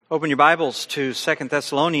Open your Bibles to 2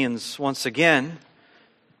 Thessalonians once again.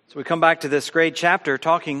 So we come back to this great chapter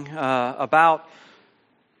talking about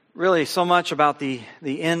really so much about the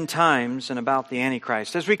end times and about the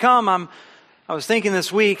Antichrist. As we come, I was thinking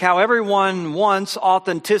this week how everyone wants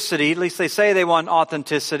authenticity. At least they say they want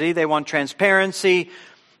authenticity. They want transparency.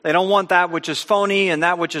 They don't want that which is phony and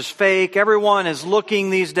that which is fake. Everyone is looking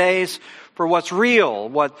these days for what's real.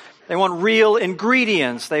 They want real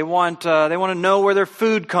ingredients. They want to know where their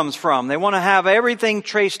food comes from. They want to have everything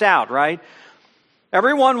traced out, right?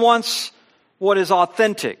 Everyone wants what is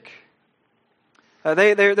authentic.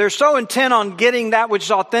 They're so intent on getting that which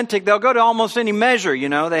is authentic, they'll go to almost any measure. You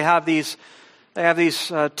know, they have these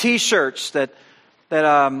T-shirts that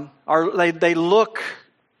look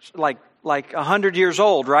like 100 years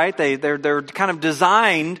old, right? They're kind of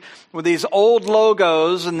designed with these old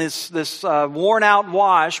logos and this worn out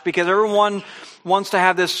wash because everyone wants to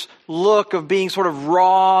have this look of being sort of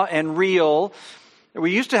raw and real.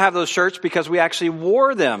 We used to have those shirts because we actually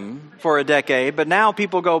wore them for a decade, but now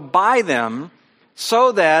people go buy them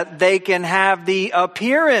so that they can have the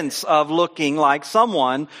appearance of looking like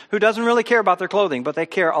someone who doesn't really care about their clothing, but they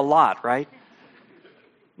care a lot, right?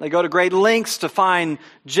 They go to great lengths to find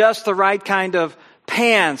just the right kind of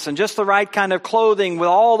pants and just the right kind of clothing with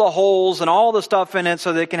all the holes and all the stuff in it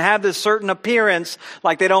so they can have this certain appearance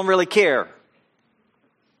like they don't really care.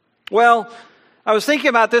 Well, I was thinking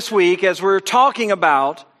about this week as we're talking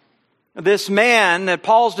about this man that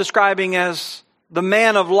Paul's describing as the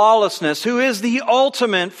man of lawlessness, who is the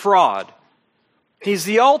ultimate fraud. He's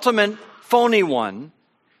the ultimate phony one.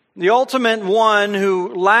 The ultimate one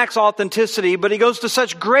who lacks authenticity, but he goes to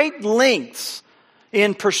such great lengths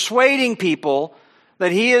in persuading people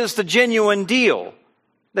that he is the genuine deal,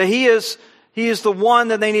 that he is the one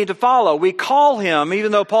that they need to follow. We call him,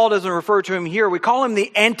 even though Paul doesn't refer to him here, we call him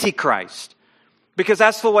the Antichrist, because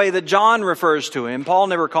that's the way that John refers to him. Paul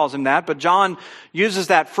never calls him that, but John uses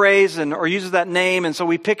that phrase or uses that name, and so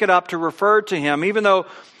we pick it up to refer to him, even though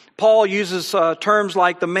Paul uses terms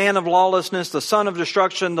like the man of lawlessness, the son of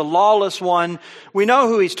destruction, the lawless one. We know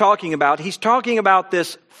who he's talking about. He's talking about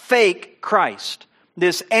this fake Christ,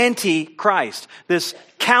 this anti-Christ, this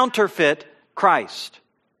counterfeit Christ.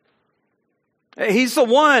 He's the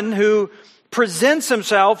one who presents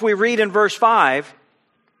himself, we read in verse 5,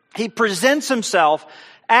 he presents himself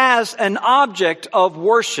as an object of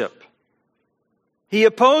worship. He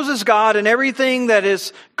opposes God and everything that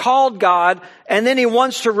is called God, and then he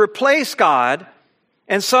wants to replace God.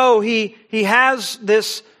 And so he has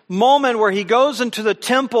this moment where he goes into the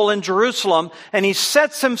temple in Jerusalem and he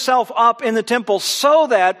sets himself up in the temple so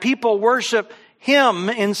that people worship him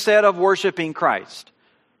instead of worshiping Christ.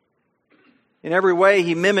 In every way,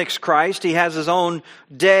 he mimics Christ. He has his own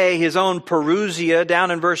day, his own parousia.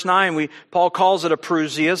 Down in verse 9, Paul calls it a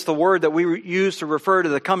parousia. It's the word that we use to refer to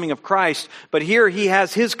the coming of Christ. But here he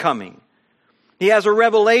has his coming. He has a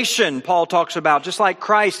revelation, Paul talks about. Just like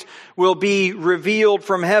Christ will be revealed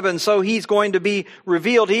from heaven, so he's going to be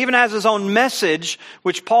revealed. He even has his own message,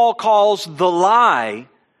 which Paul calls the lie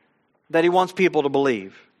that he wants people to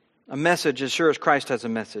believe. A message as sure as Christ has a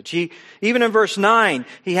message. Even in verse 9,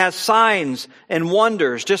 he has signs and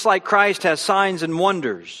wonders, just like Christ has signs and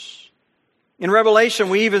wonders. In Revelation,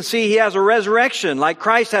 we even see he has a resurrection, like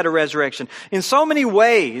Christ had a resurrection. In so many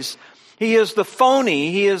ways, he is the phony,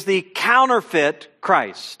 he is the counterfeit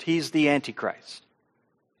Christ. He's the Antichrist.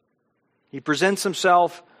 He presents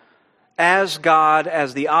himself as God,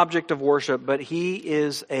 as the object of worship, but he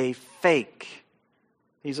is a fake.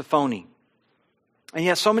 He's a phony. And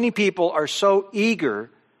yet so many people are so eager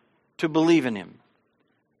to believe in him.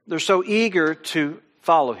 They're so eager to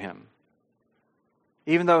follow him,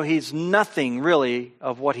 even though he's nothing really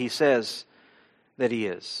of what he says that he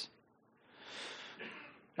is.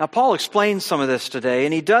 Now, Paul explains some of this today,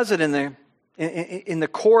 and he does it in the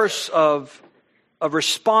course of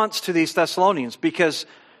response to these Thessalonians. Because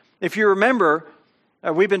if you remember,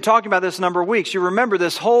 we've been talking about this a number of weeks. You remember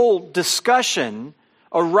this whole discussion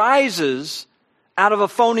arises out of a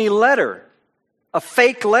phony letter, a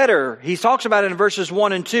fake letter. He talks about it in verses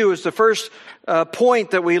 1 and 2 as the first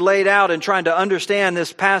point that we laid out in trying to understand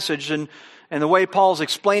this passage and the way Paul's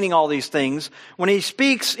explaining all these things. When he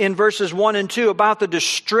speaks in verses 1 and 2 about the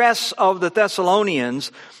distress of the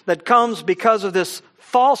Thessalonians that comes because of this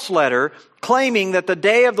false letter claiming that the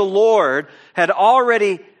day of the Lord had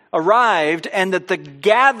already arrived and that the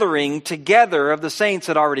gathering together of the saints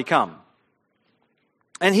had already come.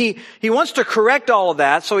 And he wants to correct all of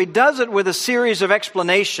that, so he does it with a series of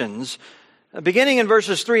explanations. Beginning in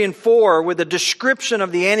verses 3 and 4 with a description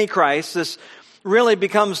of the Antichrist, this really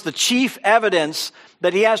becomes the chief evidence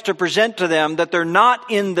that he has to present to them that they're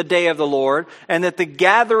not in the day of the Lord, and that the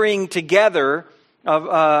gathering together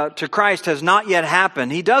to Christ has not yet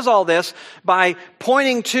happened. He does all this by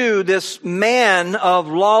pointing to this man of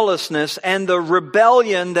lawlessness and the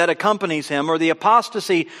rebellion that accompanies him, or the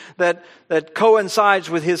apostasy that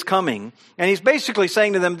coincides with his coming. And he's basically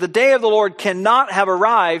saying to them, the day of the Lord cannot have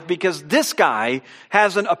arrived because this guy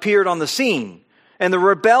hasn't appeared on the scene. And the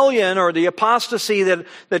rebellion or the apostasy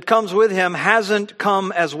that comes with him hasn't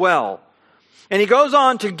come as well. And he goes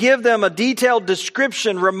on to give them a detailed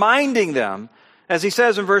description, reminding them, as he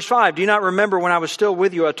says in verse 5, do you not remember when I was still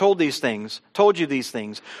with you, I told you these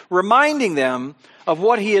things, reminding them of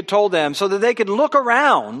what he had told them so that they could look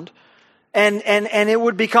around and it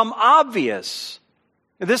would become obvious.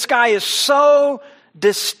 This guy is so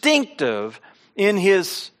distinctive in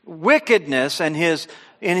his wickedness and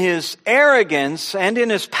in his arrogance and in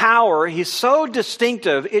his power. He's so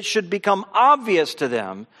distinctive, it should become obvious to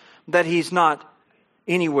them that he's not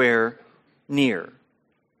anywhere near.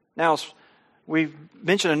 Now, we've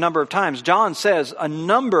mentioned a number of times, John says a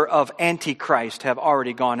number of antichrists have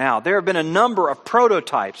already gone out. There have been a number of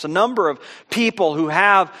prototypes, a number of people who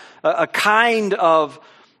have a kind of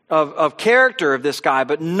character of this guy,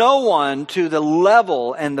 but no one to the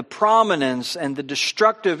level and the prominence and the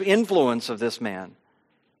destructive influence of this man.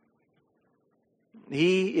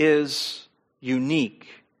 He is unique.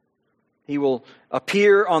 He will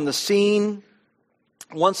appear on the scene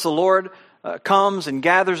once the Lord comes and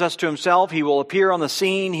gathers us to himself. He will appear on the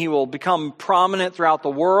scene. He will become prominent throughout the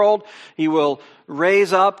world. He will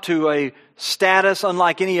raise up to a status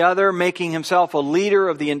unlike any other, making himself a leader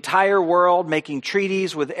of the entire world, making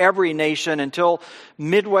treaties with every nation until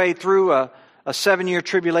midway through a 7-year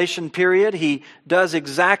tribulation period. He does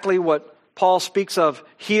exactly what Paul speaks of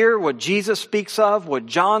here, what Jesus speaks of, what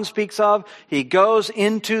John speaks of. He goes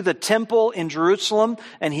into the temple in Jerusalem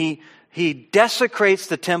and he desecrates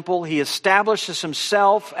the temple. He establishes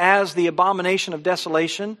himself as the abomination of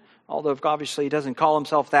desolation, although obviously he doesn't call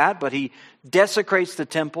himself that, but he desecrates the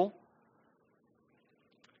temple.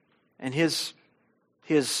 And his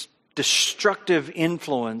destructive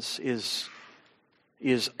influence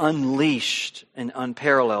is unleashed in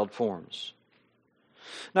unparalleled forms.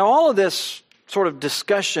 Now, all of this sort of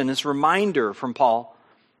discussion, this reminder from Paul,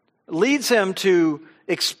 leads him to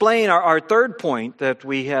explain our third point that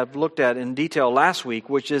we have looked at in detail last week,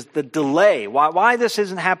 which is the delay. Why this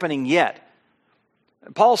isn't happening yet.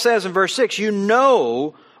 Paul says in verse 6, you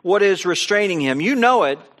know what is restraining him. You know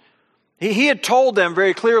it. He had told them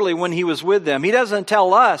very clearly when he was with them. He doesn't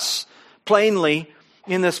tell us plainly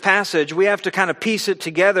in this passage. We have to kind of piece it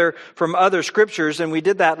together from other scriptures, and we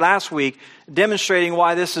did that last week, demonstrating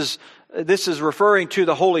why this is referring to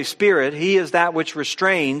the Holy Spirit. He is that which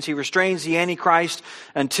restrains. He restrains the Antichrist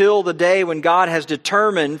until the day when God has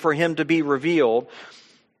determined for him to be revealed.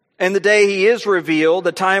 And the day he is revealed,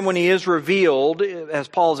 the time when he is revealed, as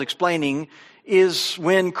Paul is explaining, is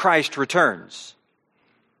when Christ returns.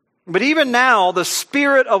 But even now, the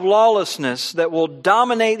spirit of lawlessness that will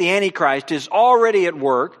dominate the Antichrist is already at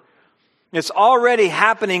work. It's already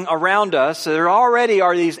happening around us. There already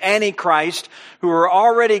are these antichrists who are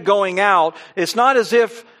already going out. It's not as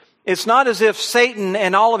if Satan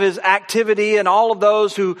and all of his activity and all of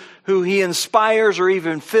those who he inspires or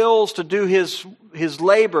even fills to do his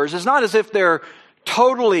labors, it's not as if they're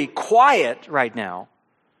totally quiet right now.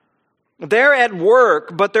 They're at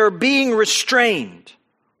work, but they're being restrained.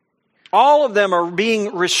 All of them are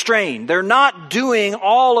being restrained. They're not doing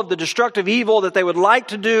all of the destructive evil that they would like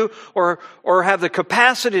to do or have the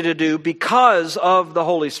capacity to do because of the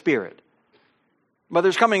Holy Spirit. But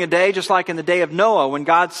there's coming a day, just like in the day of Noah, when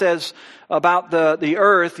God says about the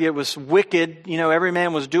earth, it was wicked. You know, every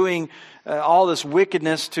man was doing all this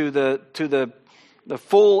wickedness to the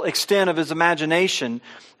full extent of his imagination.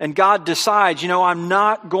 And God decides,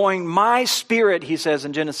 my spirit, he says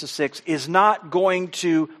in Genesis 6, is not going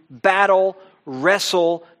to battle,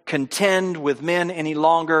 wrestle, contend with men any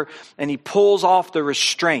longer. And he pulls off the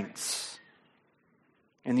restraints.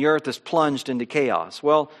 And the earth is plunged into chaos.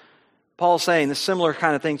 Well, Paul's saying the similar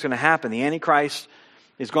kind of thing is going to happen. The Antichrist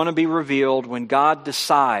is going to be revealed when God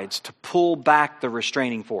decides to pull back the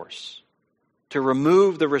restraining force. To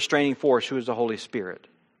remove the restraining force, who is the Holy Spirit,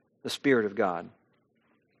 the Spirit of God.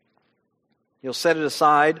 He'll set it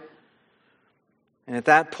aside, and at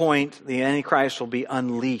that point, the Antichrist will be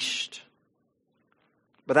unleashed.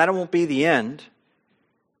 But that won't be the end,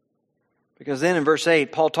 because then in verse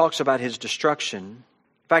 8, Paul talks about his destruction.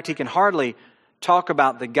 In fact, he can hardly talk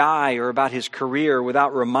about the guy or about his career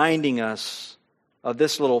without reminding us of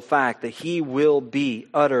this little fact, that he will be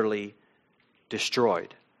utterly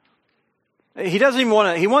destroyed. He doesn't even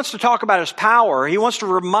want to, he wants to talk about his power. He wants to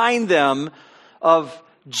remind them of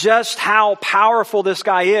just how powerful this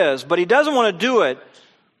guy is. But he doesn't want to do it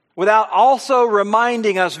without also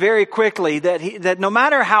reminding us very quickly that no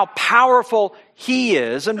matter how powerful he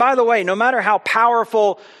is, and by the way, no matter how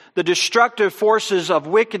powerful the destructive forces of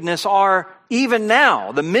wickedness are even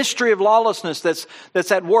now, the mystery of lawlessness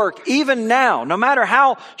that's at work even now, no matter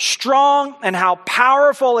how strong and how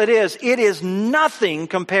powerful it is nothing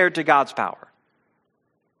compared to God's power,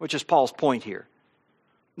 which is Paul's point here.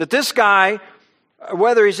 That this guy,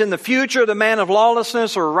 whether he's in the future, the man of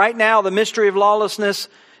lawlessness, or right now, the mystery of lawlessness,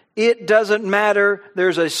 it doesn't matter.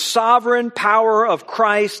 There's a sovereign power of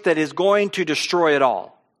Christ that is going to destroy it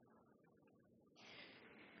all.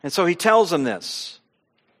 And so he tells them this.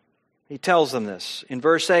 He tells them this. In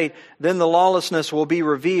verse 8, then the lawlessness will be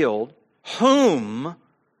revealed, whom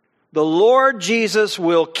the Lord Jesus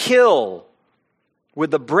will kill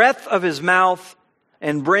with the breath of his mouth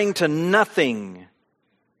and bring to nothing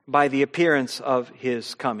by the appearance of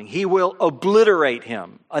his coming. He will obliterate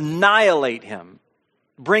him, annihilate him,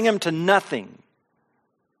 bring him to nothing.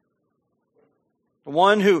 The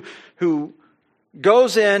one who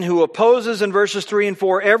goes in, who opposes in verses 3 and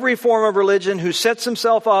 4 every form of religion, who sets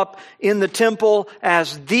himself up in the temple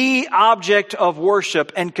as the object of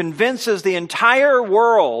worship and convinces the entire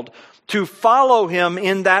world to follow him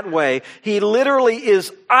in that way. He literally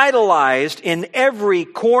is idolized in every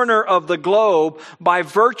corner of the globe by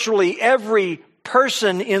virtually every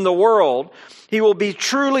person in the world. He will be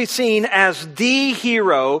truly seen as the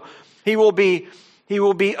hero. He will be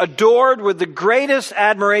adored with the greatest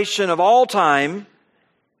admiration of all time.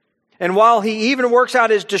 And while he even works out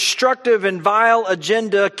his destructive and vile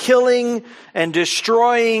agenda, killing and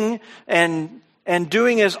destroying and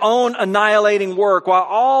doing his own annihilating work, while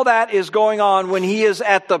all that is going on, when he is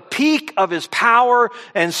at the peak of his power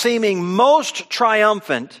and seeming most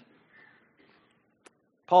triumphant,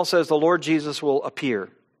 Paul says the Lord Jesus will appear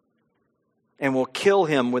and will kill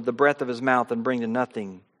him with the breath of his mouth and bring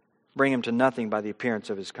him to nothing by the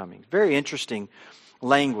appearance of his coming. Very interesting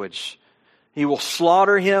language. He will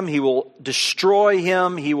slaughter him, he will destroy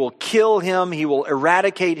him, he will kill him, he will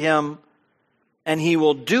eradicate him, and he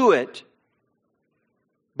will do it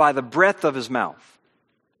by the breath of his mouth.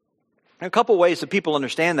 There are a couple ways that people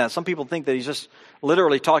understand that. Some people think that he's just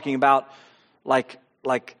literally talking about like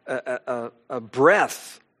a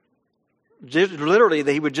breath. Literally,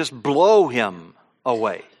 that he would just blow him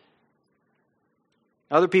away.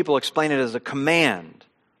 Other people explain it as a command.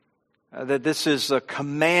 That this is a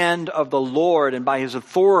command of the Lord, and by his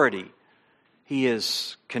authority, he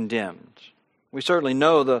is condemned. We certainly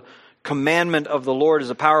know the commandment of the Lord is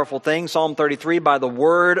a powerful thing. Psalm 33, by the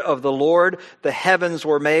word of the Lord, the heavens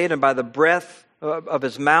were made, and by the breath of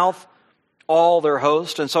his mouth, all their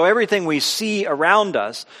host. And so everything we see around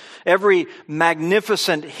us, every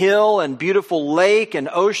magnificent hill and beautiful lake and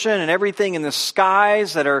ocean and everything in the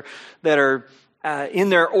skies that are in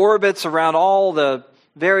their orbits around all the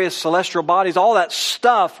various celestial bodies, all that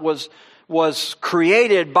stuff was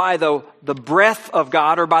created by the breath of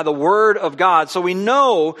God, or by the Word of God. So we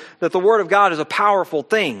know that the Word of God is a powerful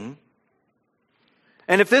thing.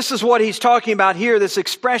 And if this is what he's talking about here, this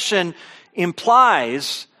expression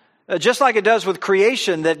implies, just like it does with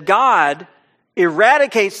creation, that God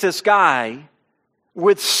eradicates this guy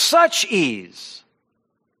with such ease,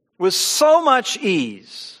 with so much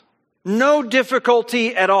ease. No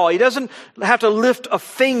difficulty at all. He doesn't have to lift a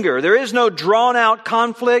finger. There is no drawn-out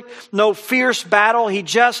conflict, no fierce battle. He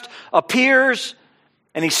just appears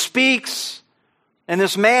and he speaks, and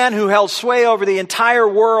this man who held sway over the entire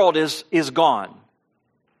world is gone.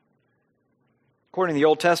 According to the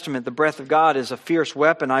Old Testament, the breath of God is a fierce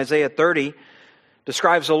weapon. Isaiah 30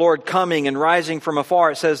 describes the Lord coming and rising from afar.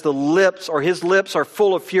 It says his lips are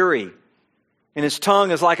full of fury, and his tongue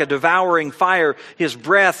is like a devouring fire. His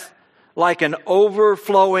breath like an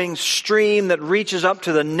overflowing stream that reaches up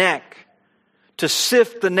to the neck, to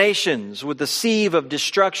sift the nations with the sieve of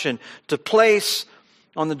destruction, to place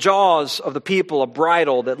on the jaws of the people a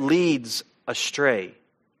bridle that leads astray.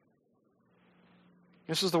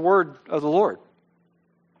 This is the word of the Lord.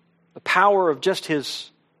 The power of just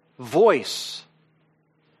his voice.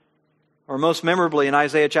 Or most memorably in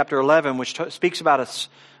Isaiah chapter 11, which speaks about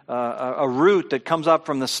a root that comes up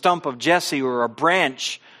from the stump of Jesse, or a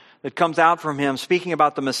branch that comes out from him, speaking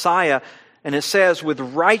about the Messiah. And it says, with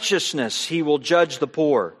righteousness he will judge the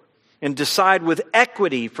poor and decide with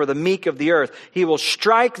equity for the meek of the earth. He will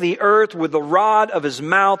strike the earth with the rod of his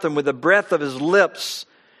mouth, and with the breath of his lips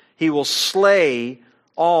he will slay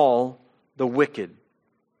all the wicked.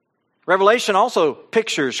 Revelation also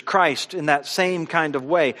pictures Christ in that same kind of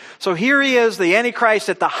way. So here he is, the Antichrist,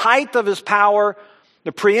 at the height of his power,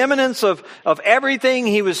 the preeminence of everything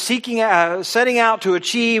he was setting out to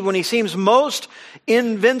achieve. When he seems most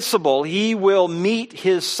invincible, he will meet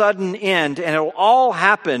his sudden end, and it will all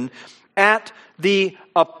happen at the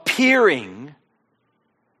appearing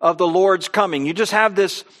of the Lord's coming. You just have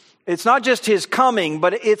this, it's not just his coming,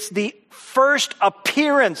 but it's the first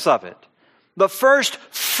appearance of it. The first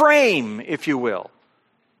frame, if you will,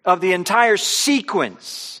 of the entire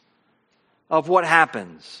sequence of what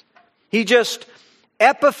happens.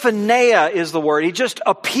 Epiphaneia is the word. He just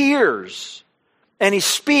appears and he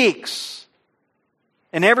speaks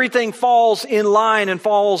and everything falls in line and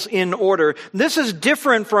falls in order. This is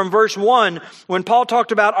different from verse 1 when Paul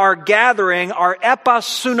talked about our gathering, our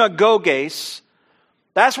episunagoges.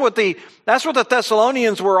 That's what the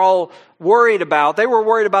Thessalonians were all worried about. They were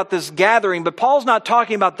worried about this gathering, but Paul's not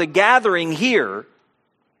talking about the gathering here.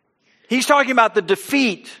 He's talking about the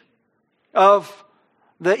defeat of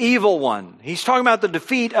the evil one. He's talking about the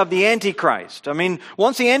defeat of the Antichrist. I mean,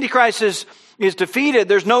 once the Antichrist is defeated,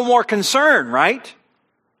 there's no more concern, right?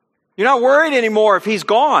 You're not worried anymore if he's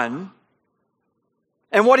gone.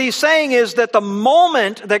 And what he's saying is that the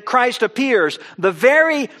moment that Christ appears, the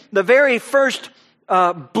very first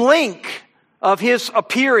blink of his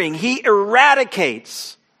appearing, he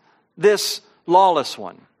eradicates this lawless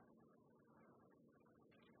one.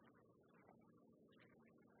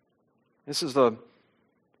 This is the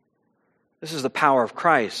power of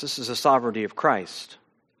Christ. This is the sovereignty of Christ.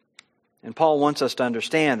 And Paul wants us to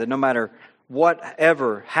understand that no matter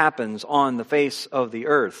whatever happens on the face of the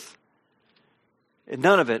earth,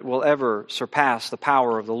 none of it will ever surpass the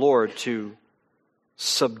power of the Lord to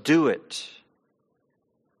subdue it,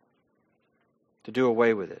 to do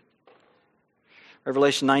away with it.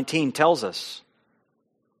 Revelation 19 tells us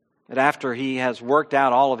that after he has worked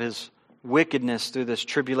out all of his wickedness through this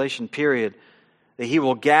tribulation period, that he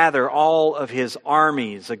will gather all of his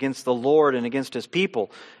armies against the Lord and against his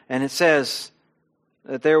people. And it says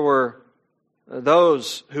that there were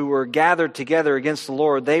those who were gathered together against the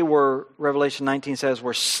Lord. They were, Revelation 19 says,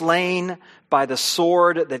 were slain by the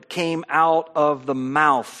sword that came out of the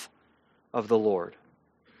mouth of the Lord.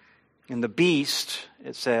 And the beast,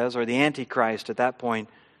 it says, or the Antichrist at that point,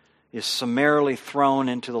 is summarily thrown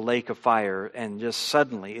into the lake of fire, and just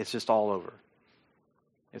suddenly it's just all over.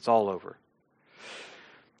 It's all over.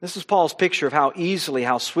 This is Paul's picture of how easily,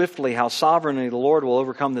 how swiftly, how sovereignly the Lord will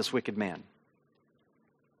overcome this wicked man.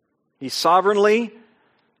 He sovereignly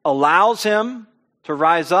allows him to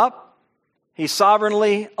rise up. He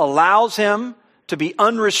sovereignly allows him to be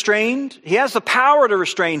unrestrained. He has the power to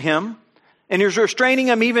restrain him, and he's restraining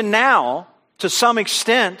him even now to some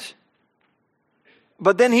extent.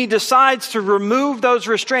 But then he decides to remove those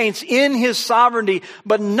restraints in his sovereignty.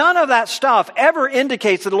 But none of that stuff ever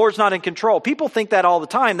indicates that the Lord's not in control. People think that all the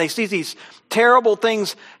time. They see these terrible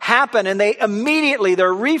things happen, and they immediately,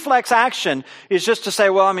 their reflex action is just to say,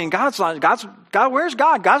 well, I mean, God, where's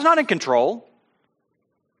God? God's not in control.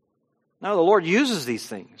 No, the Lord uses these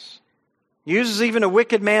things. Uses even a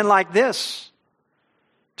wicked man like this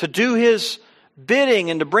to do his bidding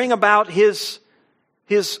and to bring about his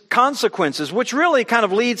consequences, which really kind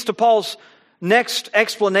of leads to Paul's next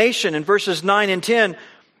explanation in verses 9 and 10,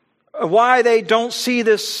 why they don't see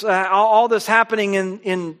this, all this happening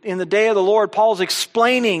in the day of the Lord. Paul's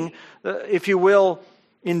explaining, if you will,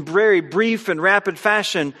 in very brief and rapid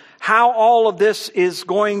fashion, how all of this is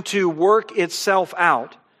going to work itself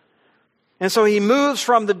out. And so he moves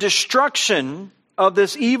from the destruction of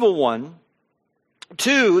this evil one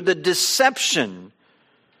to the deception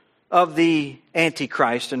of the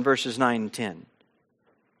Antichrist in verses 9 and 10.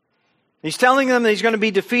 He's telling them that he's going to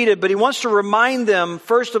be defeated, but he wants to remind them,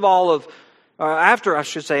 first of all,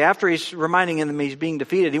 after he's reminding them he's being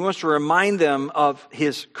defeated, he wants to remind them of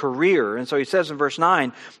his career. And so he says in verse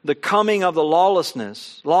 9, the coming of the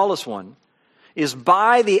lawless one, is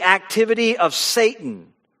by the activity of Satan,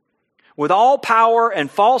 with all power and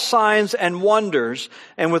false signs and wonders,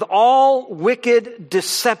 and with all wicked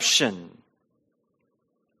deception.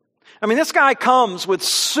 I mean, this guy comes with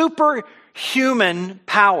superhuman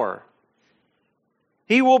power.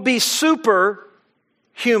 He will be superhuman,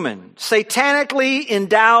 satanically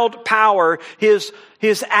endowed power. His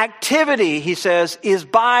activity, he says, is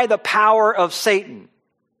by the power of Satan.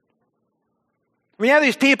 I mean, you have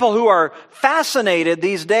these people who are fascinated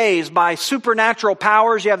these days by supernatural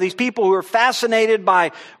powers. You have these people who are fascinated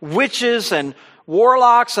by witches and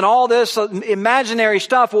warlocks and all this imaginary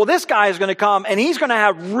stuff. Well, this guy is going to come and he's going to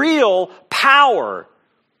have real power,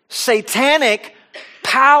 satanic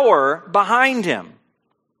power behind him.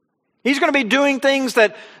 He's going to be doing things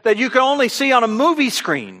that you can only see on a movie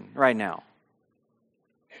screen right now.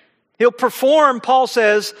 He'll perform, Paul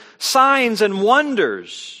says, signs and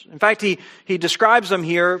wonders. In fact, he describes them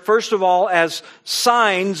here, first of all, as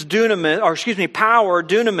signs, power,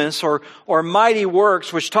 dunamis, or mighty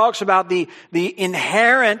works, which talks about the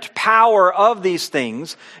inherent power of these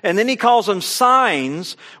things. And then he calls them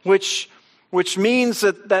signs, which means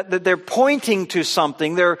that they're pointing to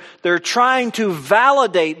something. They're trying to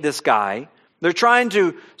validate this guy. They're trying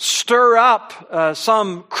to stir up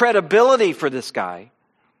some credibility for this guy.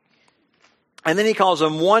 And then he calls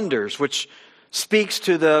them wonders, which speaks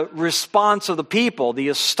to the response of the people, the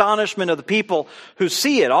astonishment of the people who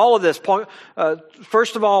see it. All of this,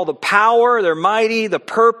 first of all, the power, they're mighty, the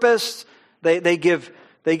purpose, they give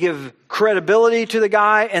credibility to the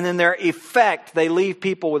guy, and then their effect, they leave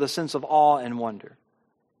people with a sense of awe and wonder.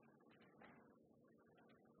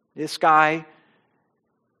 This guy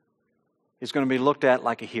is going to be looked at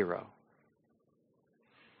like a hero,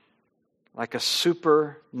 like a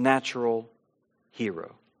supernatural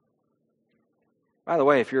hero. By the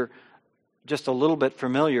way, if you're just a little bit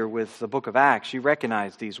familiar with the book of Acts, you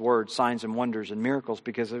recognize these words, signs and wonders and miracles,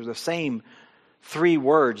 because they're the same three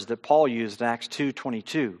words that Paul used in Acts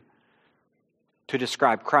 2:22 to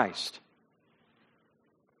describe Christ.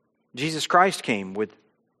 Jesus Christ came with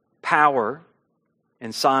power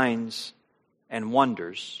and signs and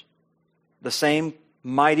wonders, the same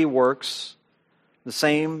mighty works, the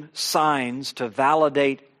same signs to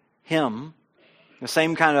validate Him, the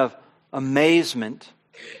same kind of amazement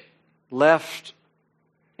left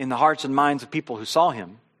in the hearts and minds of people who saw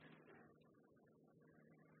Him.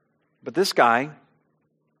 But this guy,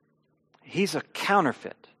 he's a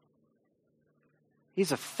counterfeit.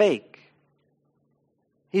 He's a fake.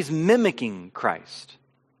 He's mimicking Christ.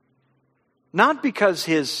 Not because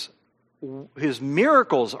his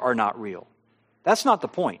miracles are not real. That's not the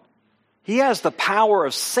point. He has the power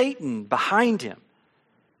of Satan behind him.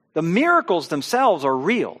 The miracles themselves are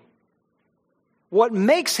real. What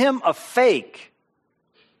makes him a fake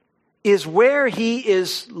is where he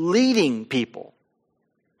is leading people.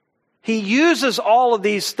 He uses all of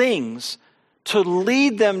these things to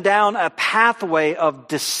lead them down a pathway of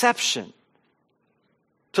deception.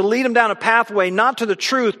 To lead them down a pathway not to the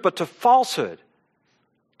truth, but to falsehood.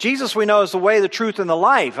 Jesus, we know, is the way, the truth, and the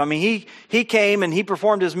life. I mean, he came and He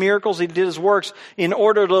performed His miracles, He did His works in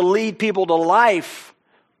order to lead people to life.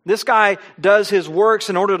 This guy does his works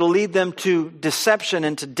in order to lead them to deception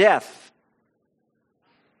and to death.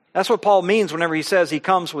 That's what Paul means whenever he says he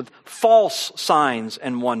comes with false signs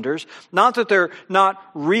and wonders. Not that they're not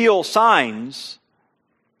real signs,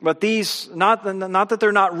 but not that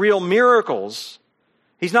they're not real miracles.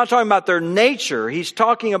 He's not talking about their nature. He's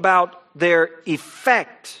talking about their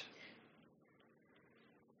effect.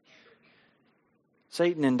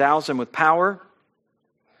 Satan endows him with power.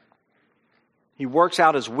 He works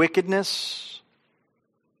out his wickedness.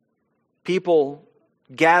 People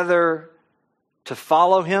gather to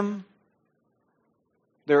follow him.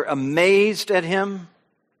 They're amazed at him.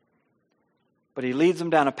 But he leads them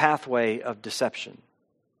down a pathway of deception.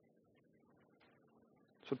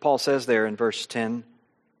 That's what Paul says there in verse 10.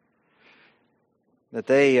 That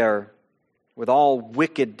they are with all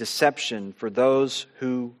wicked deception for those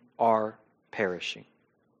who are perishing.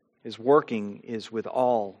 His working is with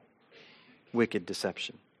all wicked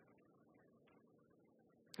deception.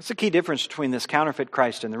 That's the key difference between this counterfeit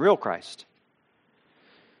Christ and the real Christ.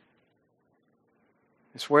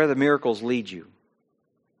 It's where the miracles lead you.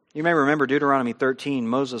 You may remember Deuteronomy 13,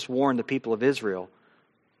 Moses warned the people of Israel,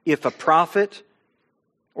 if a prophet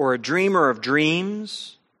or a dreamer of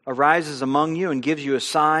dreams arises among you and gives you a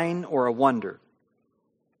sign or a wonder,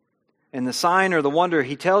 and the sign or the wonder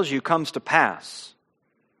he tells you comes to pass,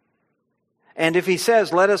 and if he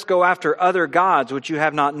says, let us go after other gods which you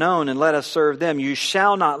have not known and let us serve them, you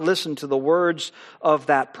shall not listen to the words of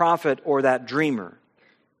that prophet or that dreamer.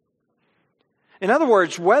 In other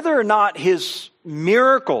words, whether or not his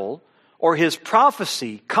miracle or his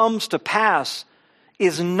prophecy comes to pass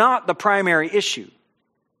is not the primary issue.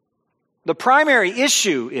 The primary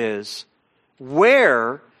issue is,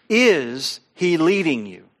 where is he leading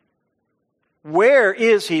you? Where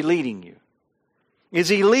is he leading you? Is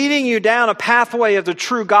he leading you down a pathway of the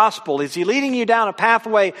true gospel? Is he leading you down a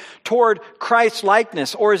pathway toward Christ's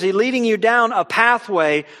likeness? Or is he leading you down a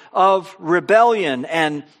pathway of rebellion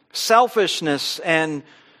and selfishness and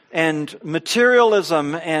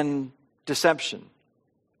materialism and deception?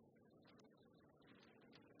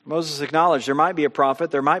 Moses acknowledged there might be a prophet,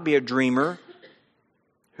 there might be a dreamer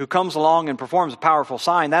who comes along and performs a powerful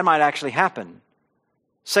sign. That might actually happen.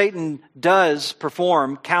 Satan does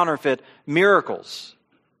perform counterfeit miracles.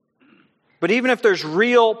 But even if there's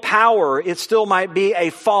real power, it still might be a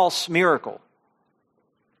false miracle.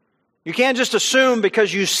 You can't just assume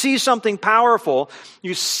because you see something powerful,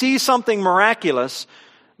 you see something miraculous,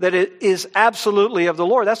 that it is absolutely of the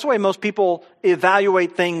Lord. That's the way most people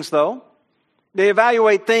evaluate things, though. They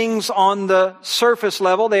evaluate things on the surface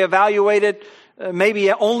level. They evaluate it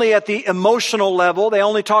maybe only at the emotional level. They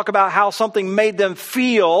only talk about how something made them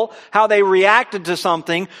feel, how they reacted to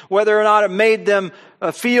something, whether or not it made them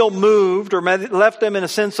feel moved or left them in a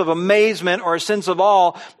sense of amazement or a sense of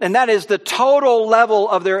awe. And that is the total level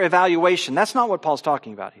of their evaluation. That's not what Paul's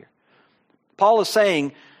talking about here. Paul is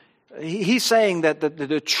saying, he's saying that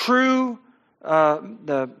the true,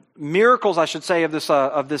 the miracles, I should say, of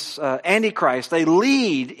this Antichrist, they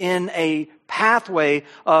lead in a pathway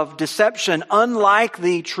of deception unlike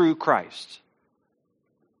the true Christ.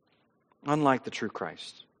 Unlike the true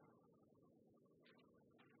Christ.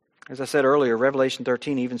 As I said earlier, Revelation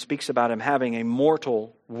 13 even speaks about him having a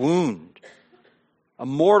mortal wound. A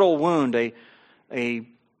mortal wound, a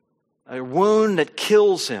wound that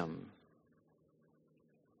kills him.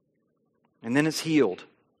 And then it's healed.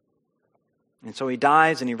 And so he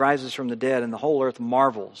dies and he rises from the dead, and the whole earth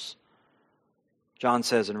marvels, John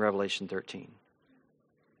says in Revelation 13.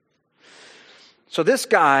 So this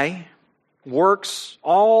guy works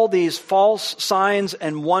all these false signs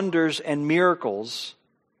and wonders and miracles.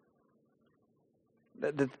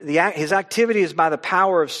 His activity is by the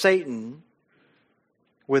power of Satan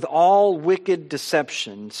with all wicked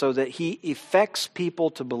deception, so that he affects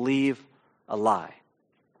people to believe a lie.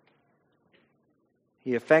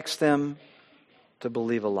 He affects them to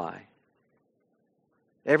believe a lie.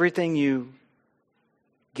 Everything you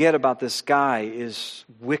get about this guy is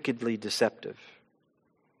wickedly deceptive.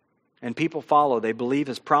 And people follow. They believe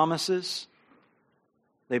his promises.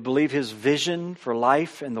 They believe his vision for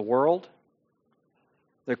life and the world.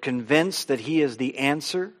 They're convinced that he is the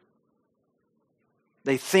answer.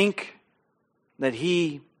 They think that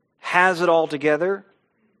he has it all together.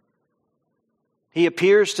 He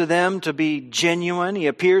appears to them to be genuine. He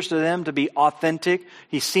appears to them to be authentic.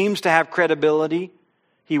 He seems to have credibility.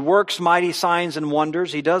 He works mighty signs and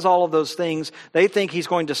wonders. He does all of those things. They think he's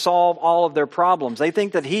going to solve all of their problems. They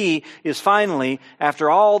think that he is finally, after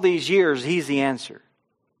all these years, he's the answer.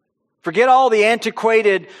 Forget all the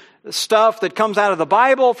antiquated stuff that comes out of the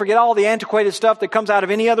Bible. Forget all the antiquated stuff that comes out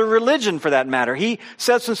of any other religion for that matter. He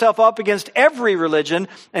sets himself up against every religion,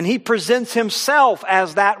 and he presents himself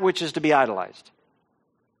as that which is to be idolized.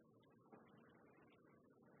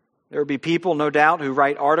 There will be people, no doubt, who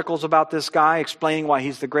write articles about this guy explaining why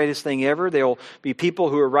he's the greatest thing ever. There will be people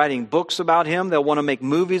who are writing books about him. They'll want to make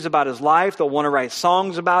movies about his life. They'll want to write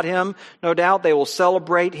songs about him. No doubt they will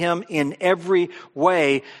celebrate him in every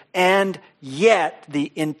way. And yet the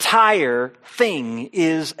entire thing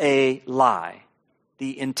is a lie.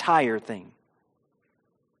 The entire thing.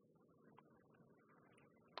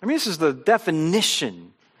 I mean, this is the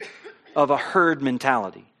definition of a herd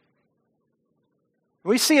mentality.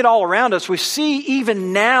 We see it all around us. We see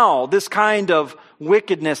even now this kind of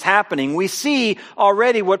wickedness happening. We see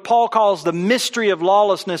already what Paul calls the mystery of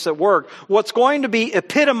lawlessness at work. What's going to be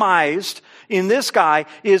epitomized in this guy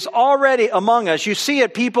is already among us. You see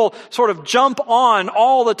it, people sort of jump on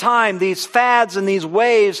all the time, these fads and these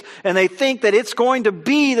waves, and they think that it's going to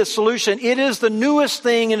be the solution. It is the newest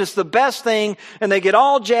thing, and it's the best thing, and they get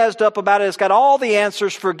all jazzed up about it. It's got all the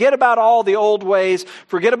answers. Forget about all the old ways.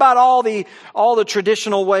 Forget about all the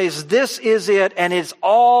traditional ways. This is it, and it's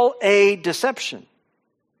all a deception.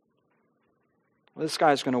 Well, this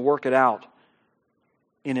guy's going to work it out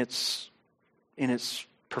in its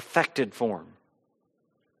perfected form.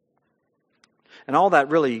 And all that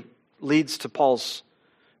really leads to Paul's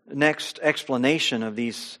next explanation of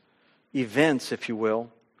these events, if you will,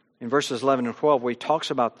 in verses 11 and 12, where he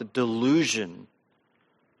talks about the delusion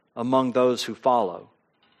among those who follow.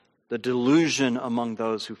 The delusion among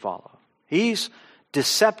those who follow. He's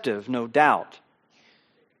deceptive, no doubt,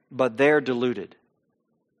 but they're deluded.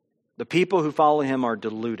 The people who follow him are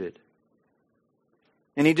deluded.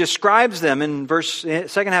 And he describes them in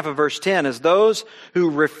second half of verse 10 as those who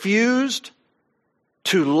refused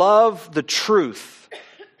to love the truth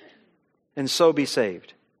and so be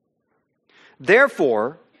saved.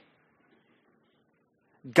 Therefore,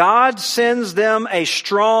 God sends them a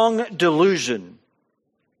strong delusion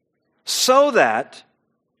so that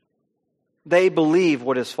they believe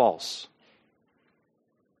what is false,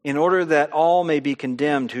 in order that all may be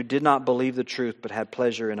condemned who did not believe the truth but had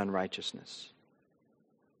pleasure in unrighteousness.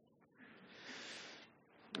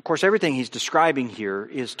 Of course, everything he's describing here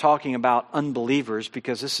is talking about unbelievers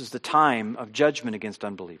because this is the time of judgment against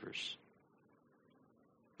unbelievers.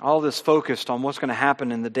 All this focused on what's going to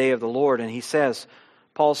happen in the day of the Lord. And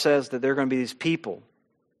Paul says that there are going to be these people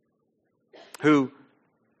who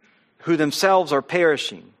themselves are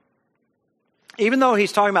perishing. Even though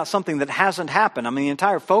he's talking about something that hasn't happened. I mean, the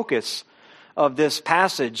entire focus of this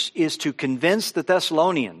passage is to convince the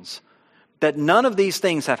Thessalonians that none of these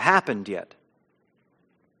things have happened yet.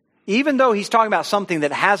 Even though he's talking about something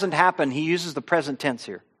that hasn't happened, he uses the present tense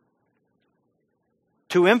here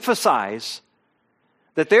to emphasize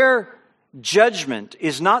that their judgment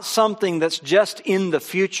is not something that's just in the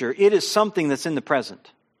future. It is something that's in the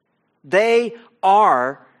present. They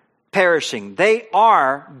are perishing. They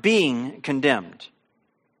are being condemned.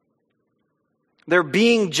 They're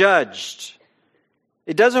being judged.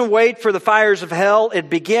 It doesn't wait for the fires of hell. It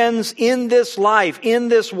begins in this life, in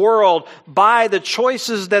this world, by the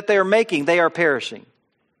choices that they're making. They are perishing.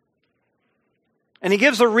 And he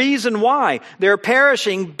gives a reason why. They're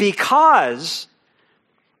perishing because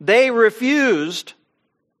they refused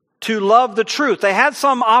to love the truth. They had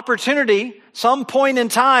some opportunity, some point in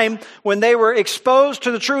time when they were exposed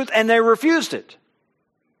to the truth and they refused it.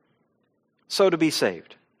 So to be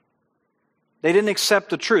saved. They didn't accept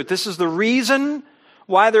the truth. This is the reason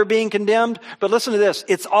why they're being condemned. But listen to this.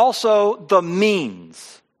 It's also the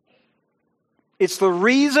means. It's the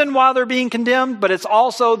reason why they're being condemned, but it's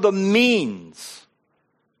also the means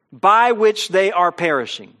by which they are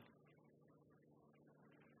perishing.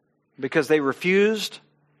 Because they refused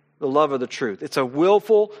the love of the truth. It's a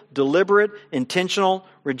willful, deliberate, intentional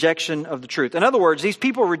rejection of the truth. In other words, these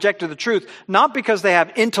people rejected the truth not because they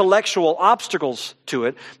have intellectual obstacles to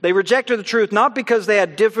it. They rejected the truth not because they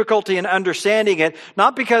had difficulty in understanding it,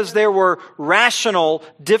 not because there were rational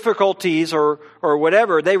difficulties or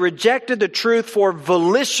whatever. They rejected the truth for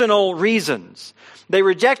volitional reasons. They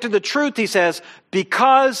rejected the truth, he says,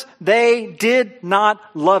 because they did not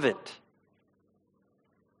love it.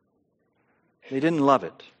 They didn't love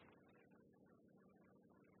it.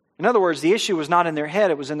 In other words, the issue was not in their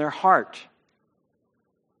head, it was in their heart.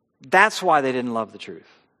 That's why they didn't love the truth.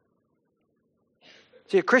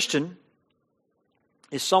 See, a Christian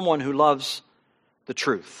is someone who loves the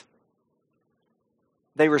truth.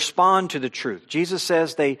 They respond to the truth. Jesus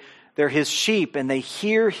says they're his sheep and they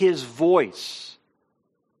hear his voice.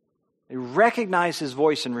 They recognize his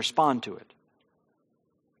voice and respond to it.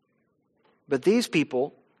 But these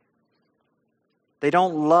people, they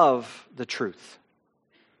don't love the truth.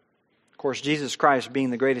 Of course, Jesus Christ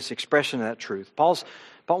being the greatest expression of that truth.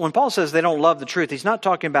 But when Paul says they don't love the truth, he's not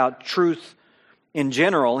talking about truth in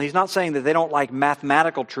general. He's not saying that they don't like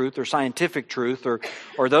mathematical truth or scientific truth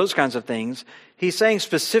or those kinds of things. He's saying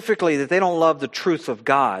specifically that they don't love the truth of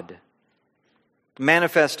God,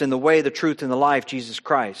 manifest in the way, the truth, and the life, Jesus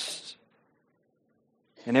Christ,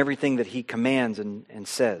 and everything that he commands and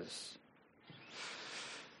says.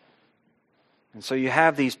 And so you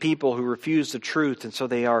have these people who refuse the truth, and so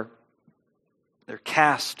they're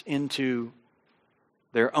cast into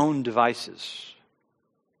their own devices.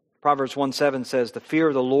 Proverbs 1:7 says, "The fear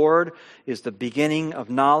of the Lord is the beginning of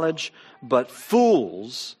knowledge, but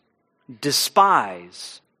fools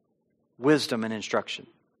despise wisdom and instruction."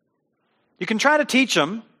 You can try to teach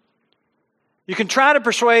them. You can try to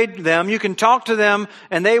persuade them. You can talk to them,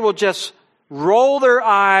 and they will just roll their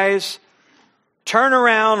eyes, turn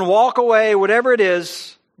around, walk away, whatever it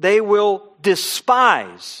is. They will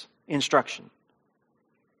despise instruction.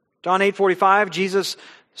 John 8:45, Jesus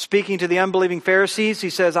speaking to the unbelieving Pharisees,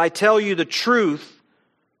 he says, because I tell you the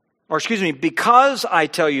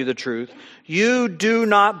truth, you do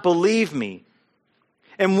not believe me.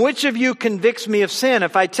 And which of you convicts me of sin?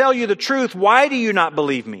 If I tell you the truth, why do you not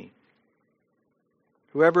believe me?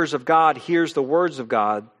 Whoever is of God hears the words of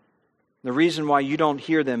God. The reason why you don't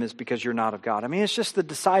hear them is because you're not of God. I mean, it's just the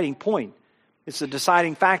deciding point. It's the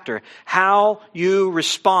deciding factor. How you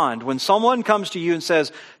respond. When someone comes to you and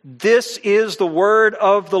says, this is the word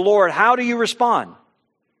of the Lord, how do you respond?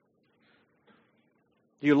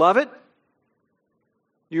 Do you love it?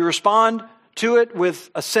 Do you respond to it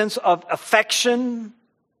with a sense of affection?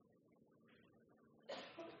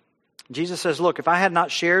 Jesus says, look, if I had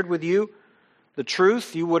not shared with you the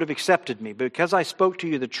truth, you would have accepted me. But because I spoke to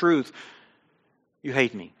you the truth, you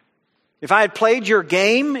hate me. If I had played your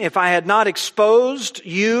game, if I had not exposed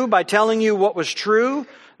you by telling you what was true,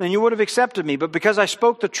 then you would have accepted me. But because I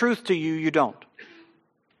spoke the truth to you, you don't.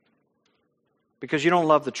 Because you don't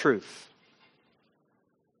love the truth.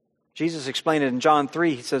 Jesus explained it in John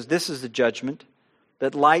 3. He says, this is the judgment,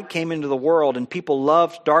 that light came into the world and people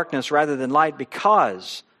loved darkness rather than light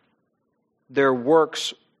because their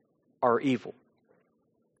works are evil.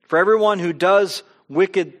 For everyone who does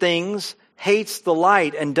wicked things hates the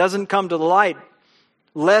light and doesn't come to the light,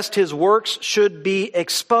 lest his works should be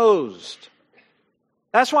exposed.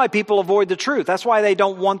 That's why people avoid the truth. That's why they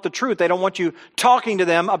don't want the truth. They don't want you talking to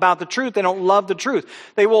them about the truth. They don't love the truth.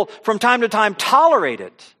 They will, from time to time, tolerate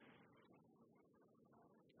it.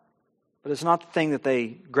 But it's not the thing that they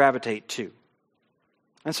gravitate to.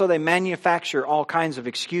 And so they manufacture all kinds of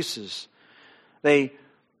excuses. They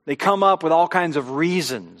come up with all kinds of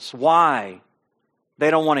reasons why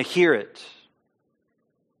they don't want to hear it.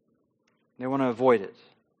 They want to avoid it.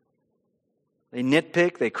 They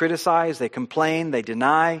nitpick, they criticize, they complain, they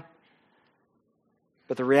deny.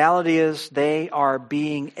 But the reality is they are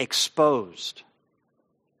being exposed,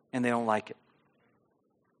 and they don't like it.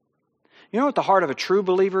 You know what the heart of a true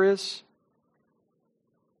believer is?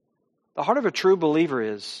 The heart of a true believer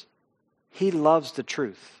is he loves the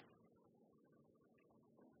truth.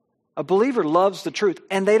 A believer loves the truth,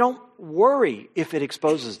 and they don't worry if it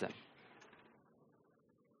exposes them.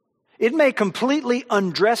 It may completely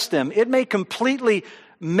undress them. It may completely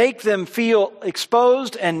make them feel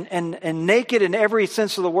exposed and naked in every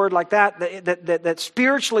sense of the word like that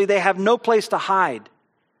spiritually they have no place to hide.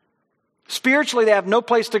 Spiritually they have no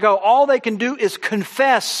place to go. All they can do is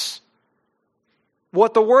confess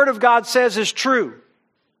what the Word of God says is true.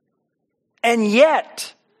 And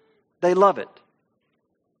yet, they love it.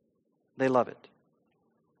 They love it.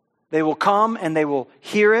 They will come and they will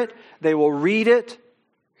hear it. They will read it.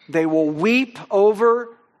 They will weep over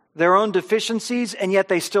their own deficiencies, and yet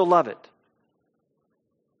they still love it.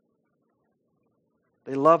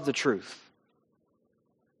 They love the truth.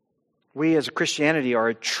 We as a Christianity are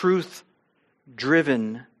a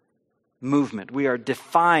truth-driven movement. We are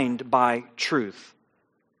defined by truth.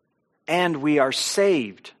 And we are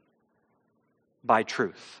saved by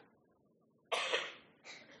truth.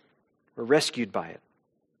 We're rescued by it.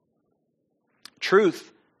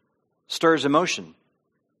 Truth stirs emotion.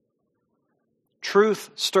 Truth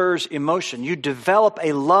stirs emotion. You develop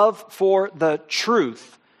a love for the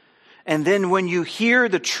truth. And then when you hear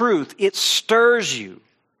the truth, it stirs you.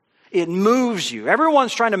 It moves you.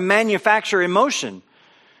 Everyone's trying to manufacture emotion.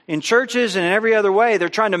 In churches and in every other way, they're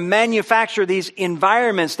trying to manufacture these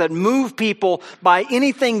environments that move people by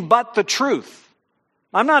anything but the truth.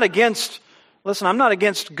 I'm not against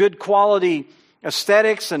good quality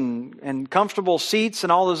aesthetics and comfortable seats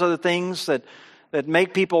and all those other things that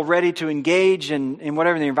make people ready to engage in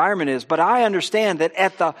whatever the environment is. But I understand that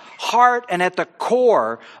at the heart and at the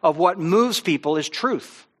core of what moves people is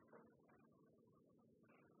truth.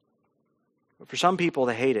 But for some people,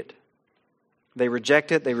 they hate it. They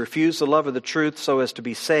reject it. They refuse the love of the truth so as to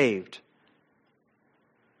be saved.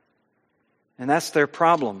 And that's their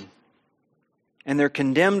problem. And they're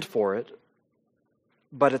condemned for it.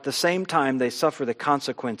 But at the same time, they suffer the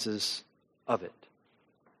consequences of it.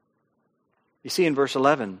 You see in verse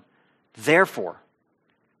 11, therefore,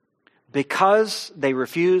 because they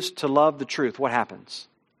refuse to love the truth, what happens?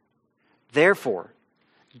 Therefore,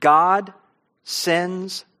 God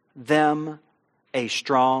sends them a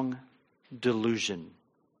strong delusion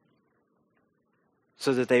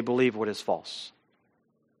so that they believe what is false.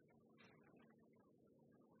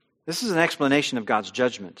 This is an explanation of God's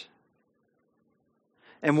judgment.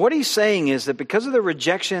 And what he's saying is that because of their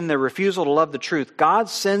rejection, their refusal to love the truth, God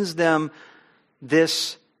sends them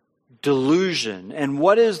this delusion. And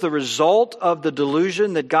what is the result of the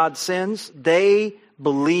delusion that God sends? They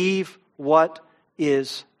believe what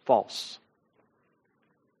is false.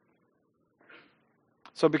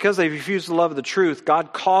 So because they refuse to love the truth,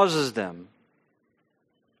 God causes them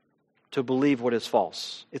to believe what is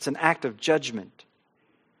false. It's an act of judgment.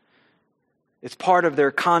 It's part of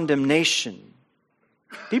their condemnation.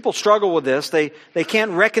 People struggle with this. They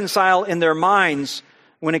can't reconcile in their minds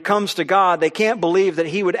when it comes to God. They can't believe that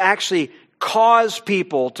He would actually cause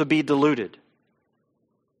people to be deluded,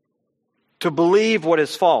 to believe what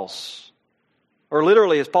is false. Or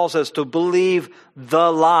literally, as Paul says, to believe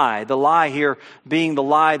the lie. The lie here being the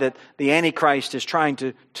lie that the Antichrist is trying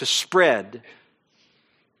to spread.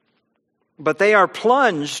 But they are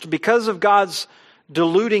plunged, because of God's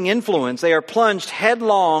deluding influence, they are plunged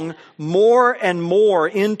headlong more and more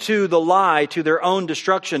into the lie to their own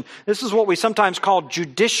destruction. This is what we sometimes call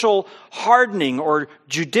judicial hardening or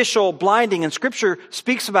judicial blinding. And Scripture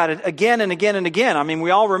speaks about it again and again and again. I mean,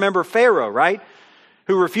 we all remember Pharaoh, right?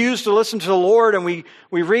 Who refused to listen to the Lord. And we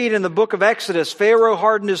read in the book of Exodus, Pharaoh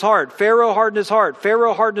hardened his heart. Pharaoh hardened his heart.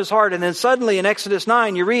 Pharaoh hardened his heart. And then suddenly in Exodus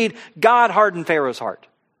 9, you read, God hardened Pharaoh's heart.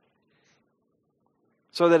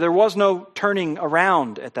 So that there was no turning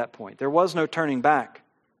around at that point. There was no turning back.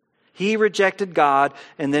 He rejected God,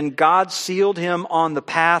 and then God sealed him on the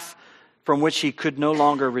path from which he could no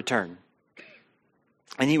longer return.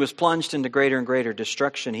 And he was plunged into greater and greater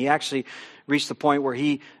destruction. He actually reached the point where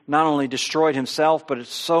he not only destroyed himself, but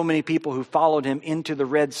so many people who followed him into the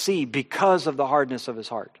Red Sea because of the hardness of his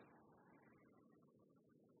heart.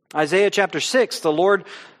 Isaiah chapter 6, the Lord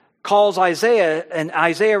calls Isaiah, and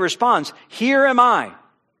Isaiah responds, "Here am I,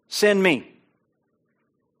 send me."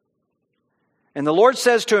 And the Lord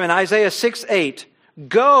says to him in Isaiah 6:8,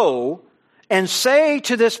 "Go and say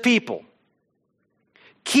to this people,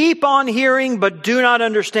 keep on hearing but do not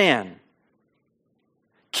understand.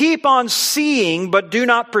 Keep on seeing but do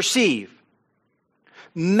not perceive.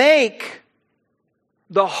 Make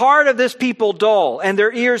the heart of this people dull and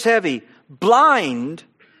their ears heavy. Blind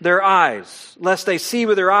their eyes, lest they see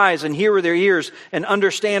with their eyes and hear with their ears and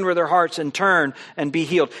understand with their hearts and turn and be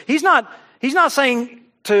healed." He's not saying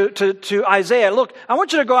to Isaiah, "Look, I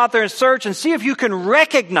want you to go out there and search and see if you can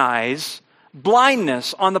recognize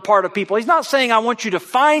blindness on the part of people." He's not saying, "I want you to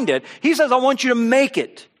find it." He says, "I want you to make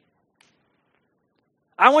it.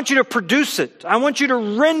 I want you to produce it. I want you to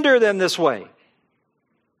render them this way."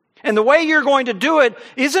 And the way you're going to do it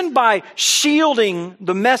isn't by shielding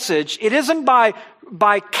the message. It isn't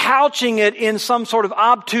by couching it in some sort of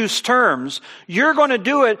obtuse terms. You're going to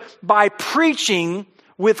do it by preaching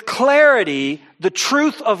with clarity the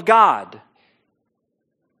truth of God.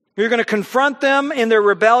 You're going to confront them in their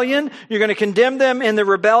rebellion. You're going to condemn them in their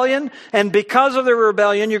rebellion. And because of their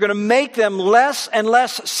rebellion, you're going to make them less and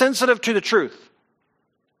less sensitive to the truth.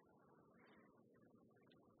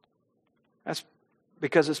 That's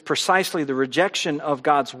because it's precisely the rejection of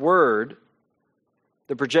God's word,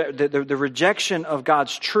 the rejection of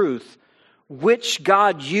God's truth, which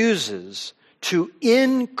God uses to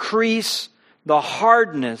increase the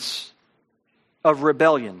hardness of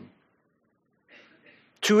rebellion.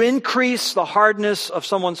 To increase the hardness of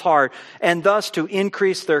someone's heart, and thus to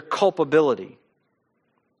increase their culpability.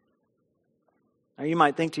 Now you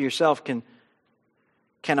might think to yourself, can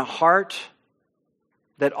a heart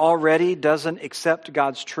that already doesn't accept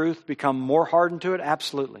God's truth become more hardened to it?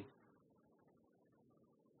 Absolutely.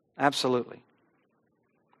 Absolutely.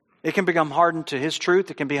 It can become hardened to His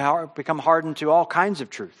truth. It can become hardened to all kinds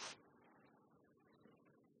of truth.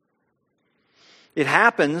 It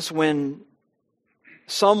happens when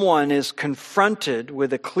someone is confronted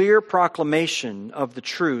with a clear proclamation of the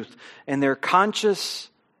truth, and their conscience,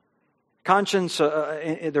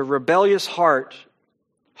 their rebellious heart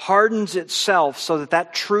hardens itself so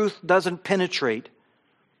that truth doesn't penetrate,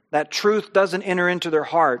 that truth doesn't enter into their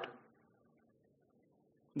heart.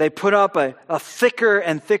 They put up a thicker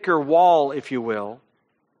and thicker wall, if you will,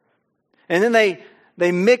 and then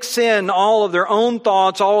they mix in all of their own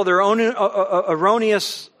thoughts, all of their own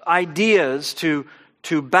erroneous ideas to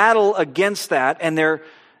battle against that, and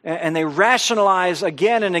they rationalize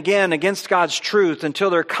again and again against God's truth until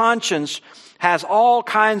their conscience has all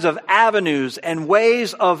kinds of avenues and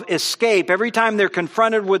ways of escape. Every time they're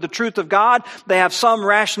confronted with the truth of God, they have some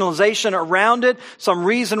rationalization around it, some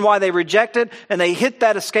reason why they reject it, and they hit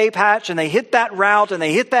that escape hatch, and they hit that route, and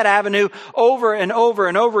they hit that avenue over and over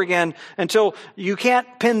and over again until you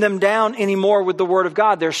can't pin them down anymore with the Word of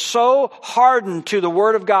God. They're so hardened to the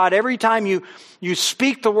Word of God. Every time you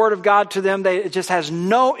speak the Word of God to them, it just has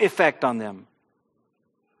no effect on them.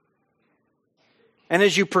 And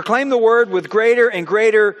as you proclaim the word with greater and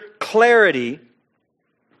greater clarity,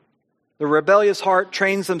 the rebellious heart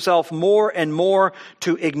trains themselves more and more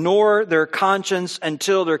to ignore their conscience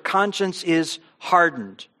until their conscience is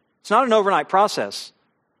hardened. It's not an overnight process.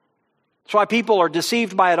 That's why people are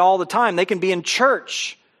deceived by it all the time. They can be in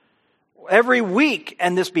church every week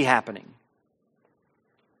and this be happening.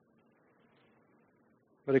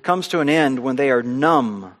 But it comes to an end when they are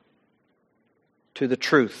numb to the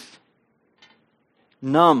truth.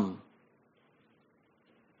 Numb.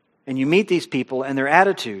 And you meet these people and their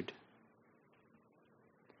attitude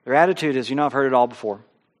is, I've heard it all before.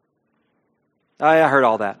 Oh, yeah, I heard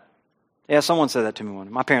all that. Yeah, someone said that to me once.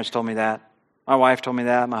 My parents told me that. My wife told me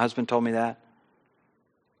that. My husband told me that.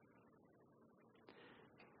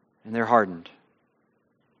 And they're hardened.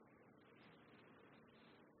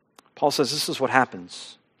 Paul says this is what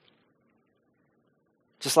happens.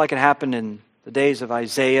 Just like it happened in the days of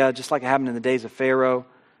Isaiah, just like it happened in the days of Pharaoh,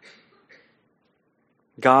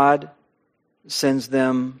 God sends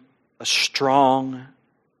them a strong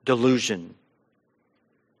delusion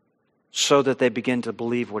so that they begin to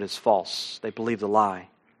believe what is false. They believe the lie.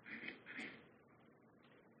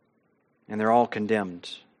 And they're all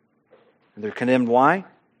condemned. And they're condemned why?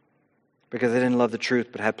 Because they didn't love the truth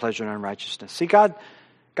but had pleasure in unrighteousness. See, God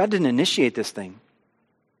didn't initiate this thing.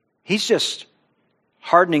 He's just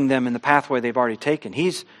hardening them in the pathway they've already taken.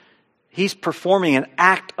 He's performing an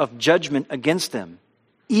act of judgment against them,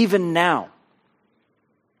 even now.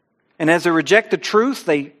 And as they reject the truth,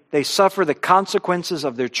 they suffer the consequences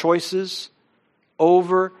of their choices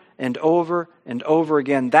over and over and over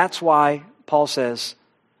again. That's why Paul says,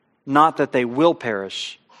 not that they will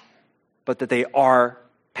perish, but that they are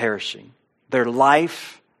perishing. Their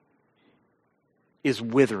life is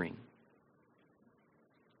withering.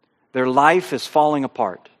 Their life is falling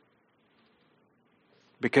apart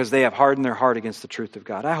because they have hardened their heart against the truth of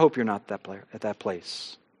God. I hope you're not at that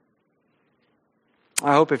place.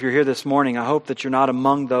 I hope if you're here this morning, I hope that you're not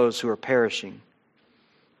among those who are perishing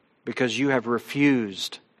because you have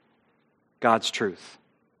refused God's truth.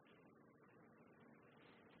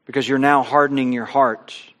 Because you're now hardening your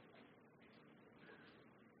heart.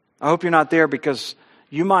 I hope you're not there because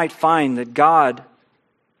you might find that God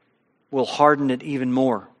will harden it even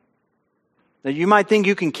more. That you might think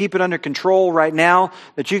you can keep it under control right now,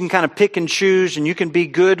 that you can kind of pick and choose, and you can be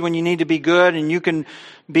good when you need to be good, and you can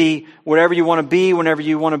be whatever you want to be whenever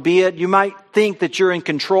you want to be it. You might think that you're in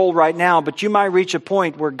control right now, but you might reach a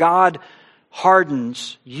point where God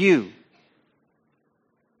hardens you.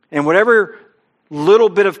 And whatever little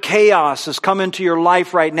bit of chaos has come into your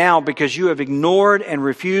life right now because you have ignored and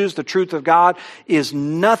refused the truth of God is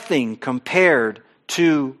nothing compared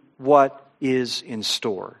to what is in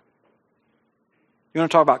store. You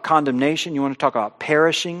want to talk about condemnation? You want to talk about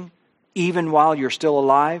perishing even while you're still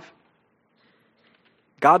alive?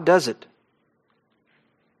 God does it.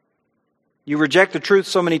 You reject the truth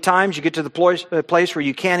so many times, you get to the place where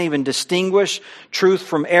you can't even distinguish truth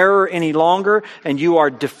from error any longer, and you are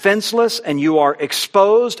defenseless, and you are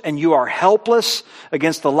exposed, and you are helpless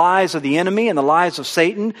against the lies of the enemy and the lies of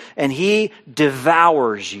Satan, and he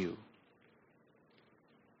devours you.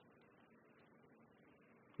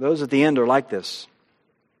 Those at the end are like this.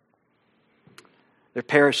 They're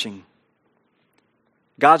perishing.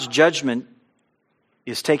 God's judgment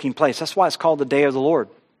is taking place. That's why it's called the day of the Lord.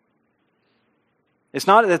 It's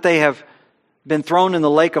not that they have been thrown in the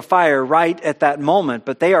lake of fire right at that moment,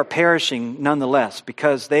 but they are perishing nonetheless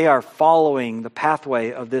because they are following the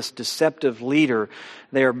pathway of this deceptive leader.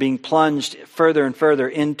 They are being plunged further and further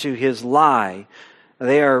into his lie.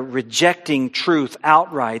 They are rejecting truth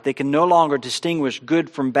outright. They can no longer distinguish good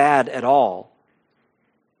from bad at all.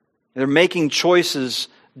 They're making choices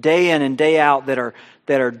day in and day out that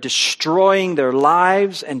are destroying their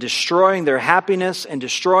lives and destroying their happiness and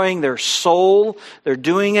destroying their soul. They're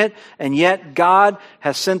doing it, and yet God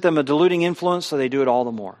has sent them a deluding influence, so they do it all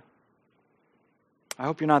the more. I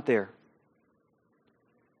hope you're not there.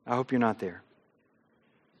 I hope you're not there.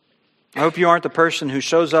 I hope you aren't the person who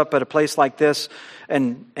shows up at a place like this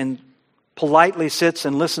and politely sits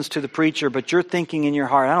and listens to the preacher, but you're thinking in your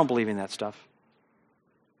heart, I don't believe in that stuff.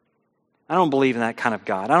 I don't believe in that kind of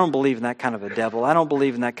God. I don't believe in that kind of a devil. I don't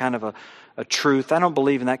believe in that kind of a truth. I don't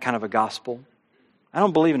believe in that kind of a gospel. I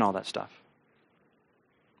don't believe in all that stuff.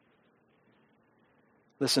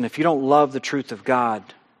 Listen, if you don't love the truth of God,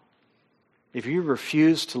 if you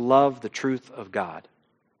refuse to love the truth of God,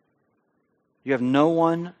 you have no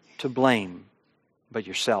one to blame but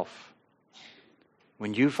yourself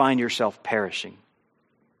when you find yourself perishing,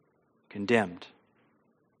 condemned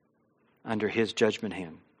under His judgment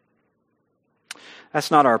hand. That's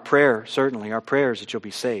not our prayer, certainly. Our prayer is that you'll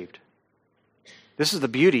be saved. This is the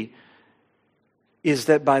beauty, is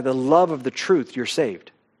that by the love of the truth, you're saved.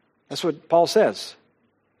 That's what Paul says.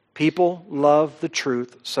 People love the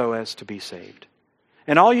truth so as to be saved.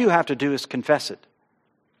 And all you have to do is confess it.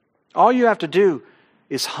 All you have to do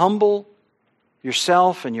is humble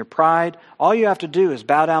yourself and your pride. All you have to do is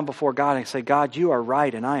bow down before God and say, God, you are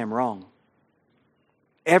right and I am wrong.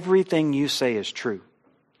 Everything you say is true.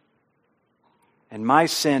 And my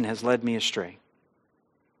sin has led me astray.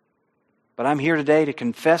 But I'm here today to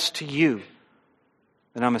confess to you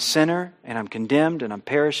that I'm a sinner and I'm condemned and I'm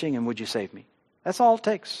perishing, and would you save me? That's all it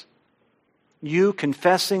takes. You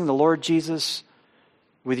confessing the Lord Jesus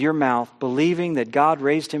with your mouth, believing that God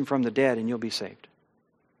raised Him from the dead, and you'll be saved.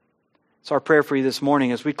 It's our prayer for you this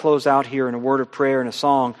morning as we close out here in a word of prayer and a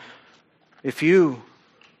song. If you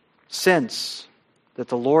sense that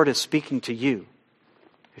the Lord is speaking to you,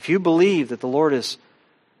 if you believe that the Lord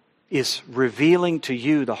is revealing to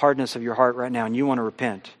you the hardness of your heart right now and you want to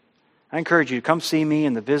repent, I encourage you to come see me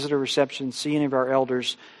in the visitor reception, see any of our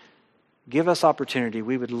elders. Give us opportunity.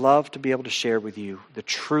 We would love to be able to share with you the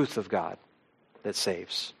truth of God that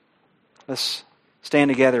saves. Let's stand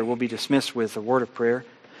together. We'll be dismissed with a word of prayer.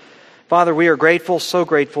 Father, we are grateful, so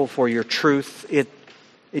grateful for your truth.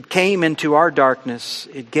 It came into our darkness.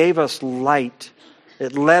 It gave us light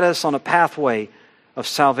It led us on a pathway of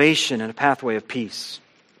salvation and a pathway of peace.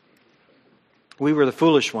 We were the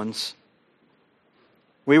foolish ones.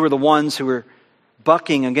 We were the ones who were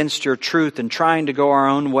bucking against your truth and trying to go our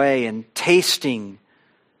own way and tasting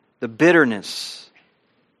the bitterness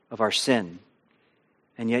of our sin.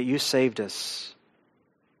 And yet you saved us.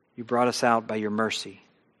 You brought us out by your mercy.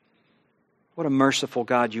 What a merciful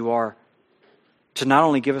God you are, to not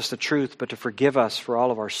only give us the truth, but to forgive us for all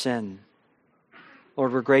of our sin.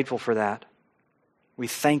 Lord, we're grateful for that. We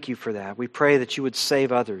thank you for that. We pray that you would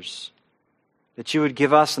save others, that you would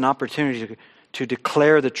give us an opportunity to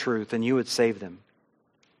declare the truth, and you would save them.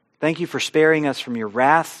 Thank you for sparing us from your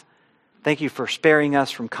wrath. Thank you for sparing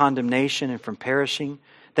us from condemnation and from perishing.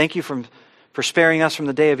 Thank you for sparing us from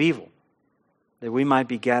the day of evil, that we might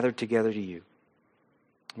be gathered together to you.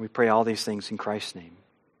 We pray all these things in Christ's name.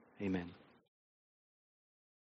 Amen.